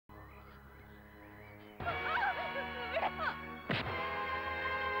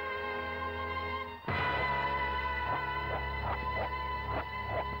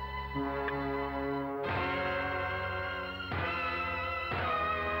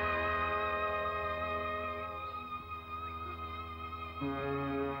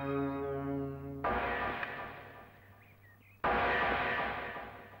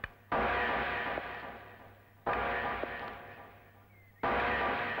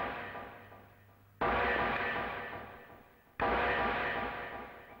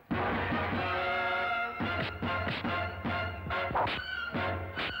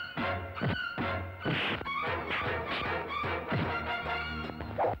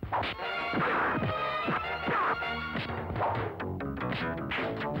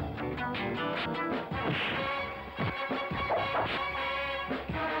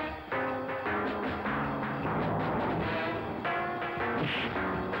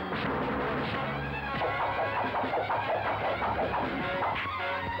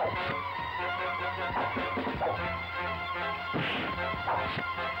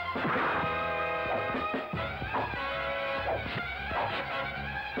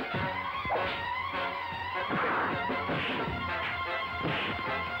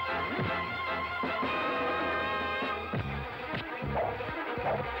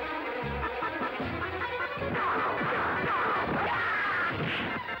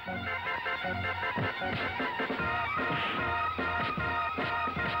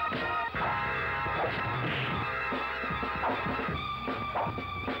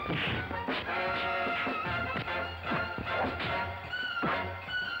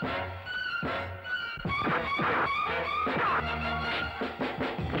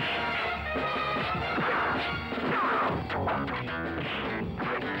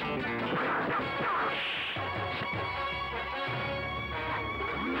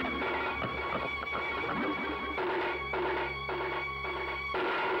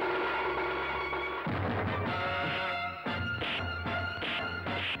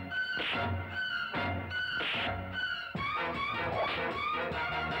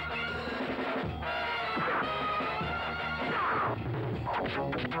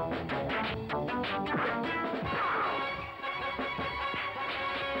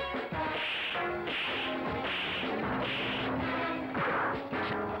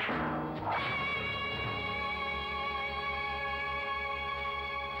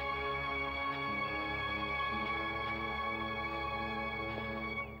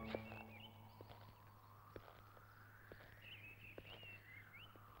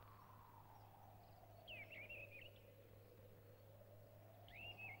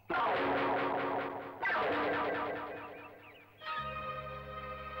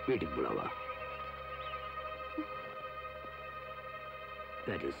வீட்டுக்கு போலாவா?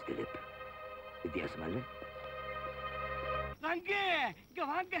 That is Dilip. வித்தியாசமா இல்ல? ரங்கே, இங்க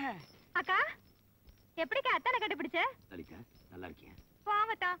வாங்க. அக்கா, எப்படிக்கா அத்தானை கண்டுபிடிச்ச? லலிதா, நல்லா இருக்கியா?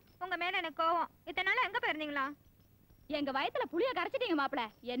 போங்கத்தா, உங்க மேல எனக்கு கோவம். இத்தனை நாள் எங்க போயிருந்தீங்களா? எங்க வயத்துல புளிய கரைச்சிட்டீங்க மாப்பிள.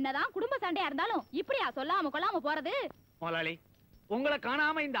 என்னதான் குடும்ப சண்டையா இருந்தாலும் இப்படியா சொல்லாம கொள்ளாம போறது? முதலாளி, உங்களை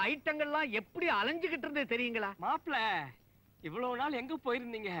காணாம இந்த ஐட்டங்கள்லாம் எப்படி அலைஞ்சுகிட்டு இருந்தது தெரியுங்களா? மாப்பிள, இவ்வளவு நாள் எங்க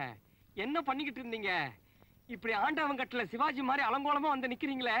போயிருந்தீங்க? என்ன பண்ணிக்கிட்டு இருந்தீங்க? இப்படி ஆண்டவன் கட்டல சிவாஜி மாதிரி அலங்கோலமா வந்து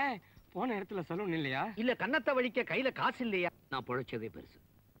நிக்கிறீங்களே, போன இடத்துல சலூன் இல்லையா? இல்ல கன்னத்தை வலிக்க கையில காசு இல்லையா? நான் பொழைச்சதே பெருசு.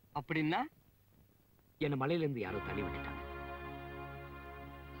 அப்படின்னா என்ன மலையில இருந்து யாரோ தள்ளி விட்டுட்டாங்க.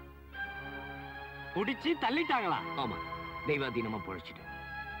 குடிச்சு தள்ளிட்டாங்களா? ஆமா, தெய்வாதீனமா பொழைச்சிட்டேன்.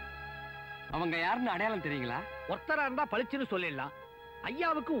 அவங்க யாருன்னு அடையாளம் தெரியுங்களா? ஒருத்தரா இருந்தா பளிச்சுன்னு சொல்லிடலாம்.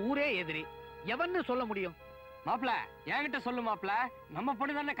 ஐயாவுக்கு ஊரே எதிரி, எவன்னு சொல்ல முடியும்? மாப்பிள, என்கிட்ட சொல்லு மாப்பிள. நம்ம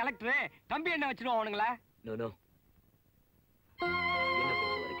பொண்ணு தானே கலெக்டர், கம்பி என்ன வச்சிருவோம் அவனுங்களா? நோ நோ, என்ன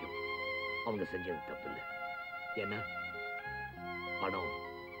பொறுத்த வரைக்கும் அவங்க செஞ்சது தப்பு இல்லை. ஏன்னா பணம்,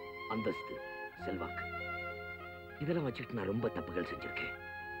 அந்தஸ்து, செல்வாக்கு இதெல்லாம் வச்சுட்டு நான் ரொம்ப தப்புகள் செஞ்சிருக்கேன்.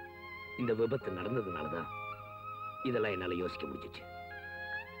 இந்த விபத்து நடந்ததுனாலதான் இதெல்லாம் என்னால யோசிக்க முடிஞ்சிச்சு.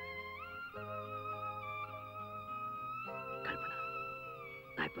 கல்பனா,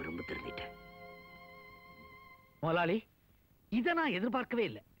 நான் இப்ப ரொம்ப திருந்திட்டேன். முதலாளி, இத நான் எதிர்பார்க்கவே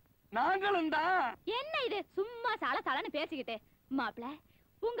இல்லை. நாங்களும் தான். என்ன இது சும்மா சால சாலன்னு பேசிக்கிட்டு? மாப்பிள,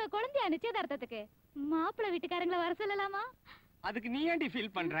 உங்க குழந்தைய நிச்சயதார்த்தத்துக்கு மாப்பிள வீட்டுக்காரங்கள வர சொல்லலாமா? அதுக்கு நீ ஏன்டி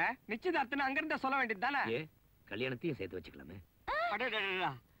ஃபீல் பண்ற? நிச்சயதார்த்தம் அங்க இருந்தா சொல்ல வேண்டியது தானே? கல்யாணத்தையும் சேர்த்து வச்சுக்கலாமே.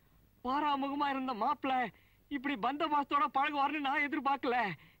 பாராமுகமா இருந்த மாப்பிள இப்படி பந்தபாஸ்தோட பழகுவார்னு நான் எதிர்பார்க்கல.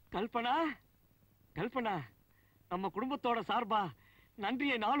 கல்பனா, கல்பனா, நம்ம குடும்பத்தோட சார்பா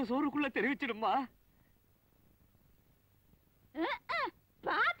நன்றியை 4 சோறுக்குள்ள தெரிவிச்சிடுமா?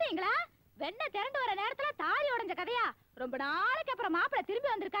 பாத்தீங்களா, வெண்ண திரண்டு வர நேரத்துல தாலி உடைஞ்ச கதையா? ரொம்ப நாளைக்கு அப்புறம் மாப்பிள திரும்பி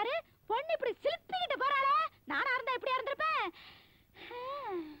வந்திருக்காரு. பொண்ணு இப்படி சில்பிக்கிட்டு போறாளே, நானா இருந்தா இப்படியா இருந்திருப்பேன்.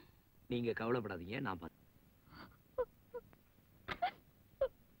 நீங்க கவலைப்படாதீங்க, நான் பார்த்து.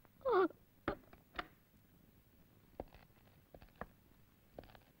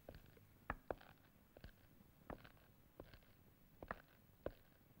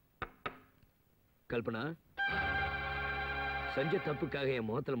 கல்பனா, செஞ்ச தப்புக்காக என்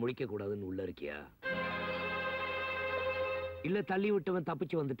முகத்துல முடிக்க கூடாதுன்னு உள்ள இருக்கியா? இல்ல தள்ளி விட்டவன்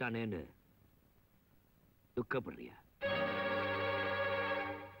தப்பிச்சு வந்துட்டானேன்னு துக்கப்படுறியா?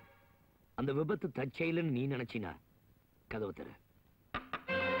 அந்த விபத்து தற்செயலுன்னு நீ நினைச்சினா கதவை தர.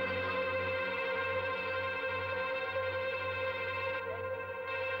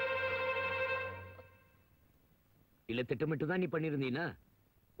 இல்ல திட்டமிட்டு தான் நீ பண்ணிருந்தீனா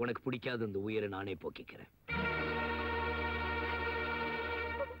உனக்கு பிடிக்காத அந்த உயிரை நானே போக்கிக்கிறேன்.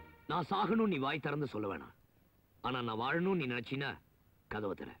 நான் சாகணும் நீ வாய் திறந்து சொல்ல வேணாம். ஆனா நான் வாழணும் நீ நினைச்சினா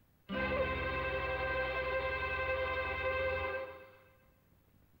கதவை தர.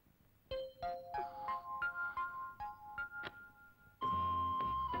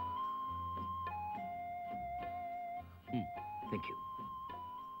 Thank you.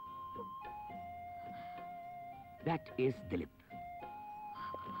 That is Dilip.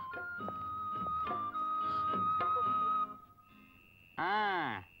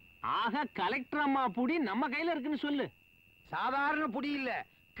 ஆக கலெக்டர் அம்மா புடி நம்ம கையில இருக்குன்னு சொல்லு. சாதாரண புடி இல்ல,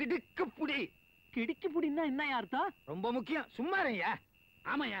 கிடுக்கு புடி. கிடுக்கி புடின்னா என்ன அர்த்தம்? ரொம்ப முக்கியம். சும்மா இருங்கயா.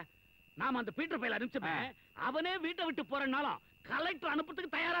 ஆமாயா, நாம அந்த பீட்டர் பையில அனுப்பிச்சோமே, அவனே வீட்டை விட்டு போறனாலும் கலெக்டர்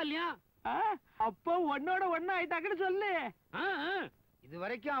அனுப்புறதுக்கு தயாரா இல்லையா? அப்போ ஒன்னோட ஒண்ணு ஆயிட்டாங்கன்னு சொல்லு. இது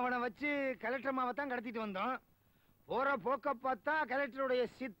வரைக்கும் அவனை வச்சு கலெக்டர் அம்மாவை தான் கடத்திட்டு வந்தோம். போற போக்க பார்த்தா கலெக்டருடைய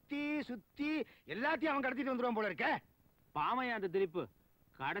சித்தி சுத்தி எல்லாத்தையும் அவன் கடத்திட்டு வந்துருவான் போல இருக்க. பாமையா அந்த திலீப்பு,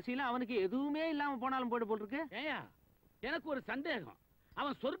 கடைசியில அவனுக்கு எதுவுமே இல்லாம போனாலும் போட்டு போல் இருக்கு. ஏயா, எனக்கு ஒரு சந்தேகம்.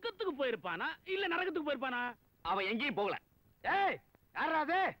 அவன் சொர்க்கத்துக்கு போயிருப்பானா இல்ல நரகத்துக்கு போயிருப்பானா? அவன் எங்கேயும் போகல. ஏய், யாரா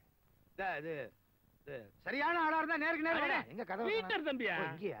அது? இது சரியான ஆளா இருந்தா நேருக்கு நேரம் எங்க கதை பீட்டர் தம்பியா?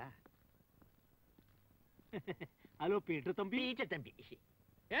 இங்கயா? ஹலோ பீட்டர் தம்பி. பீட்டர் தம்பி.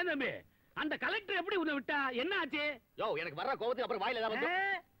 ஏன் தம்பி, அந்த கலெக்டர் எப்படி உன்னை விட்டா? என்ன ஆச்சு? யோ, எனக்கு வர்ற கோபத்துக்கு அப்புறம் வாயில ஏதாவது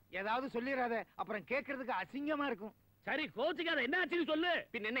ஏதாவது சொல்லிடாத, அப்புறம் கேட்கறதுக்கு அசிங்கமா இருக்கும். சரி, கோச்சுக்காத, என்ன ஆச்சுன்னு சொல்லு.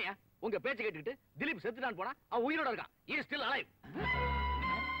 பின் என்னையா உங்க பேச்சு கேட்டுக்கிட்டு திலீப் செத்துட்டான் போனா அவன் உயிரோட இருக்கான். He is still alive.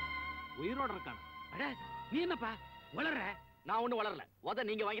 உயிரோட இருக்கான்? அட, நீ என்னப்பா வளர்ற? நான் ஒண்ணும் வளரல.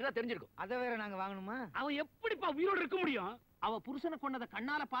 நீங்க வாங்கிதான் தெரிஞ்சிருக்கும். அதை வேற நாங்க வாங்கணுமா? அவன் எப்படிப்பா உயிரோட இருக்க முடியும்? அவ புருஷனை கொண்டத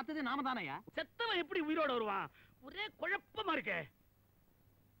கண்ணால பார்த்தது நாம தானையா? செத்தவன் எப்படி உயிரோட வருவான்? ஒரே குழப்பமா இருக்கே.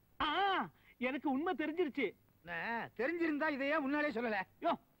 எனக்கு உண்மை தெரிஞ்சிருச்சு. தெரிஞ்சிருந்தா இதையே முன்னாலே சொல்லல.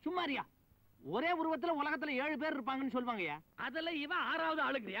 யோ சும்மாரியா, ஒரே உருவத்துல உலகத்துல 7 பேர் இருப்பாங்கன்னு சொல்வாங்கயா. அதுல இவன் 6வது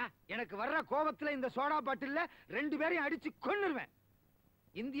ஆளுங்கறியா? எனக்கு வர்ற கோபத்துல இந்த சோடா பாட்டில்ல 2 பேரையும் அடிச்சு கொன்னுருவேன்.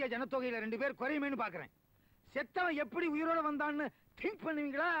 இந்திய ஜனத்தொகையில 2 பேர் குறையுமேன்னு பாக்குறேன். செத்தவன் எப்படி உயிரோட வந்தான்னு திங்க்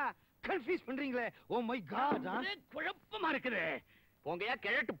பண்ணுவீங்களா? கன்ஃபியூஸ் பண்றீங்களே. ஓ மை காட், ஒரே குழப்பமா இருக்குது. போங்கயா,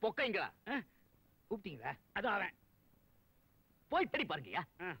 கிழட்டு பொக்கைங்களா. கூப்பிட்டீங்களா? அது அவன். போய் தேடி பாருங்கயா.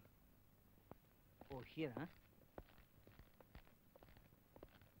 ஓ ஹியர்.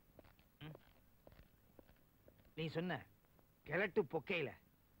 நீ சொன்ன கிழட்டு பொக்கையில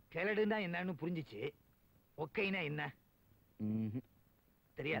கிழடுன்னா என்னன்னு புரிஞ்சிச்சு. பொக்கைனா என்ன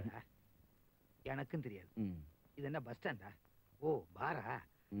தெரியாதா? எனக்கும் தெரியாது. இது என்ன பஸ் ஸ்டாண்டா? ஓ பாரா?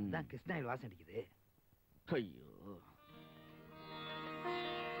 தான் கிருஷ்ணாயில் வாசம் அடிக்குது. ஐயோ,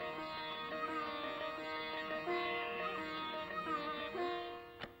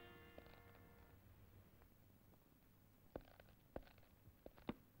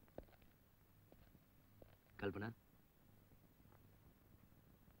 கல்பனா,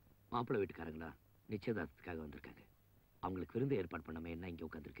 மாப்பிள்ளை வீட்டுக்காரங்களா நிச்சயதார்த்தத்துக்காக வந்திருக்காங்க. அவங்களுக்கு விருந்து ஏற்பாடு பண்ணாம என்ன இங்க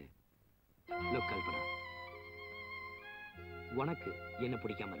உட்காந்துருக்கு? கல்பனா, உனக்கு என்ன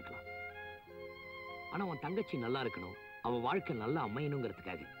பிடிக்காம இருக்கலாம். ஆனா உன் தங்கச்சி நல்லா இருக்கணும், அவ வாழ்க்கை நல்லா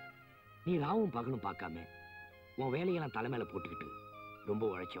அமையணுங்கிறதுக்காக நீ ராவும் பகலும் பார்க்காம உன் வேலையெல்லாம் தலைமையில போட்டுக்கிட்டு ரொம்ப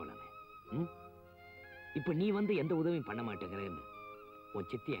உழைச்சவளாமே. இப்ப நீ வந்து எந்த உதவியும் பண்ண மாட்டேங்கிறேன்னு உன்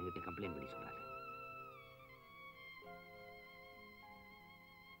சித்தி என்கிட்ட கம்ப்ளைண்ட் பண்ணி சொல்றாங்க.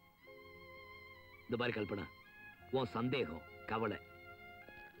 இந்த மாதிரி கல்பனா, உன் சந்தேகம் கவலை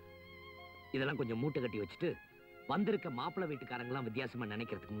இதெல்லாம் கொஞ்சம் மூட்டை கட்டி வச்சுட்டு வந்திருக்க மாப்பிள்ளை வீட்டுக்காரங்களாம் வித்தியாசமா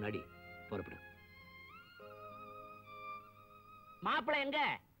நினைக்கிறதுக்கு முன்னாடி புறப்படு. மாப்பிள்ளை எங்க?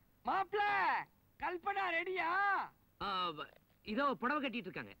 மாப்பிள்ள, கல்பனா ரெடியா? இதோ புடவை கட்டிட்டு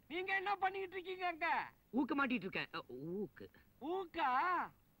இருக்காங்க. நீங்க என்ன பண்ணிட்டு இருக்கீங்க? அங்க ஊக்க மாட்டிட்டு இருக்கேன். ஊக்கா?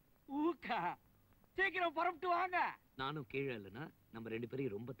 ஊக்கா? சீக்கிரம் புறப்பட்டு வாங்க. நானும் கீழே இல்லைன்னா நம்ம 2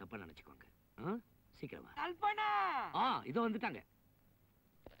 பேரையும் ரொம்ப தப்பா நினைச்சுக்குவாங்க. சீக்கிரமா. கல்பனா இதோ வந்துட்டாங்க.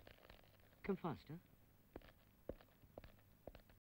 Come fast, huh?